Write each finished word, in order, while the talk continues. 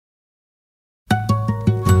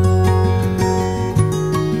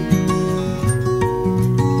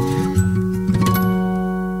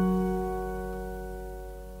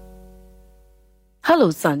Hello,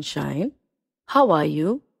 sunshine. How are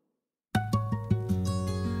you?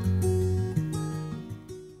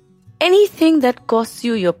 Anything that costs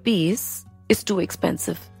you your peace is too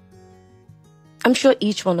expensive. I'm sure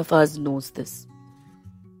each one of us knows this.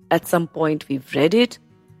 At some point, we've read it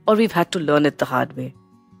or we've had to learn it the hard way.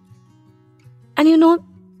 And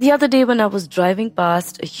the other day when I was driving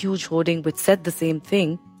past a huge hoarding which said the same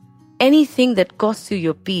thing, anything that costs you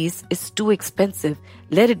your peace is too expensive,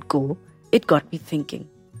 let it go, it got me thinking.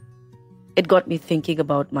 It got me thinking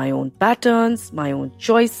about my own patterns, my own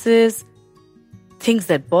choices, things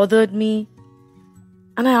that bothered me.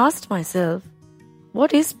 And I asked myself,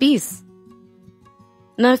 what is peace?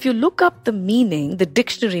 Now, if you look up the meaning, the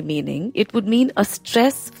dictionary meaning, it would mean a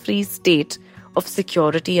stress-free state of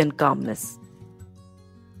security and calmness.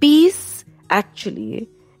 Peace, actually,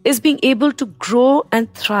 is being able to grow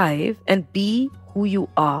and thrive and be who you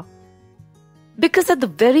are. Because at the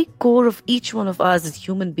very core of each one of us as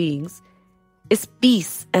human beings is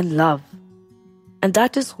peace and love. And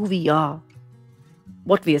that is who we are,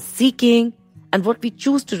 what we are seeking, and what we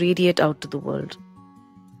choose to radiate out to the world.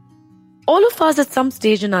 All of us at some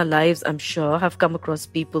stage in our lives, I'm sure, have come across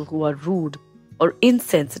people who are rude or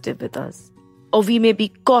insensitive with us. Or we may be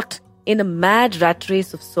caught in a mad rat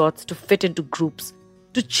race of sorts to fit into groups,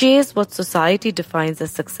 to chase what society defines as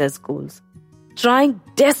success goals, trying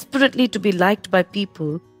desperately to be liked by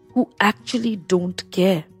people who actually don't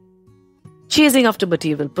care. Chasing after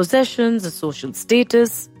material possessions, a social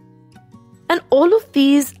status. And all of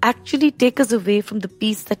these actually take us away from the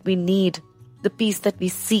peace that we need, the peace that we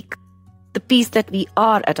seek, the peace that we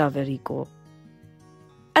are at our very core.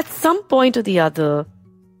 At some point or the other,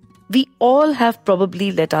 we all have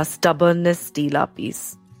probably let our stubbornness steal our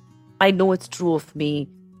peace. I know it's true of me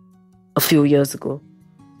a few years ago.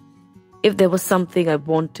 If there was something I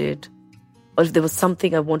wanted, or if there was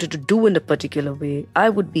something I wanted to do in a particular way, I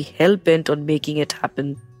would be hell-bent on making it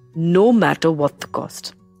happen, no matter what the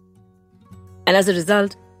cost. And as a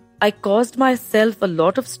result, I caused myself a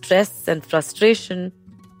lot of stress and frustration,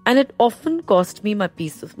 and it often cost me my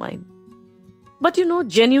peace of mind. But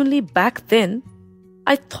genuinely back then,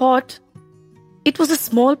 I thought it was a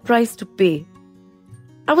small price to pay.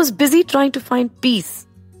 I was busy trying to find peace.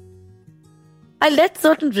 I let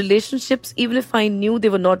certain relationships, even if I knew they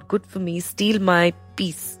were not good for me, steal my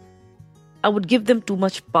peace. I would give them too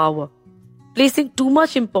much power, placing too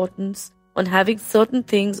much importance on having certain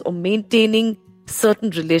things or maintaining certain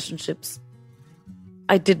relationships.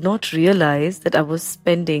 I did not realize that I was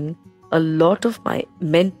spending a lot of my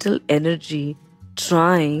mental energy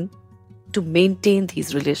trying to maintain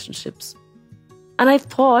these relationships. And I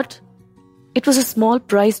thought it was a small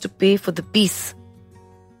price to pay for the peace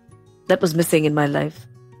that was missing in my life.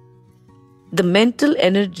 The mental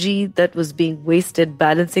energy that was being wasted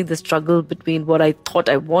balancing the struggle between what I thought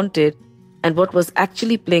I wanted and what was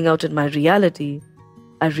actually playing out in my reality,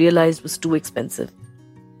 I realized was too expensive.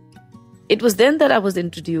 It was then that I was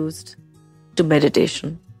introduced to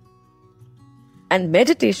meditation. And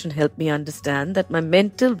meditation helped me understand that my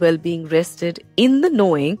mental well-being rested in the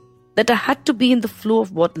knowing that I had to be in the flow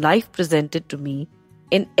of what life presented to me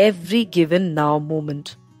in every given now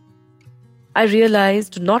moment. I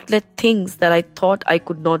realized to not let things that I thought I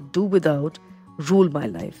could not do without rule my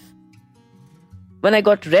life. When I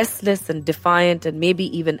got restless and defiant and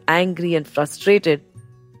maybe even angry and frustrated,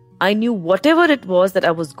 I knew whatever it was that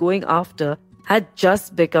I was going after had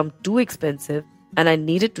just become too expensive and I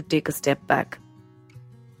needed to take a step back.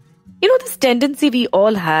 This tendency we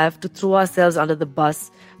all have to throw ourselves under the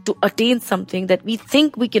bus to attain something that we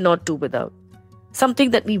think we cannot do without,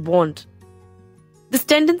 something that we want. This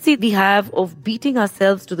tendency we have of beating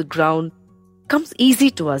ourselves to the ground comes easy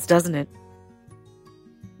to us, doesn't it?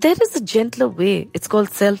 There is a gentler way. It's called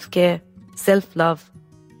self-care, self-love.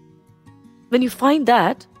 When you find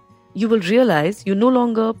that, you will realize you no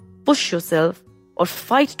longer push yourself or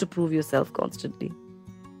fight to prove yourself constantly.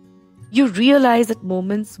 You realize at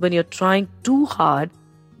moments when you're trying too hard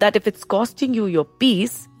that if it's costing you your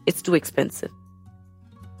peace, it's too expensive.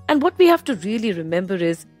 And what we have to really remember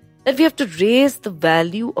is that we have to raise the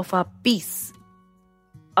value of our peace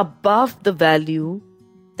above the value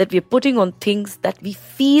that we're putting on things that we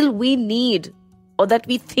feel we need or that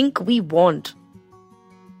we think we want.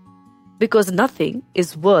 Because nothing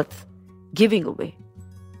is worth giving away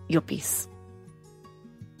your peace.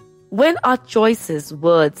 When our choices,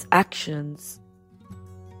 words, actions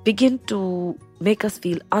begin to make us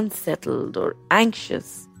feel unsettled or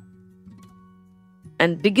anxious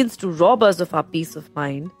and begins to rob us of our peace of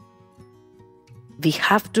mind, we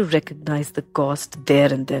have to recognize the cost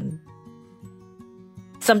there and then.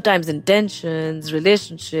 Sometimes intentions,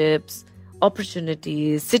 relationships,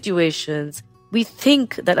 opportunities, situations we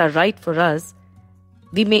think that are right for us.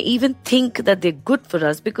 We may even think that they're good for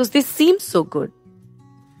us because they seem so good.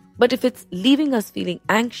 But if it's leaving us feeling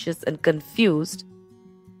anxious and confused,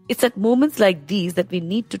 it's at moments like these that we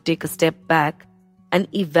need to take a step back and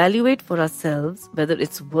evaluate for ourselves whether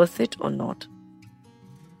it's worth it or not.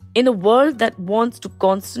 In a world that wants to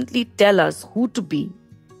constantly tell us who to be,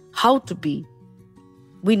 how to be,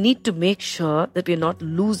 we need to make sure that we're not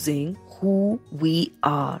losing who we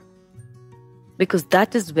are. Because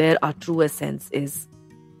that is where our true essence is.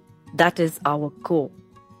 That is our core,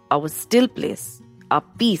 our still place, our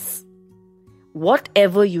peace.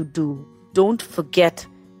 Whatever you do, don't forget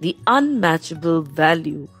the unmatchable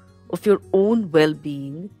value of your own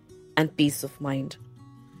well-being and peace of mind.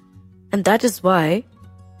 And that is why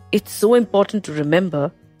it's so important to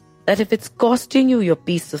remember that if it's costing you your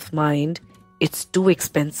peace of mind, it's too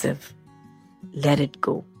expensive. Let it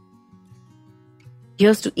go.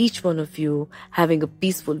 Here's to each one of you having a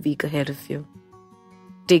peaceful week ahead of you.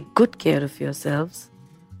 Take good care of yourselves.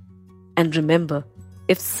 And remember,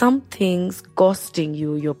 if something's costing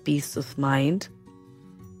you your peace of mind,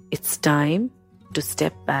 it's time to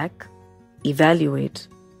step back, evaluate,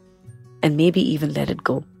 and maybe even let it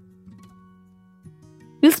go.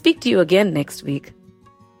 We'll speak to you again next week.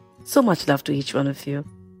 So much love to each one of you.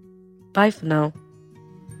 Bye for now.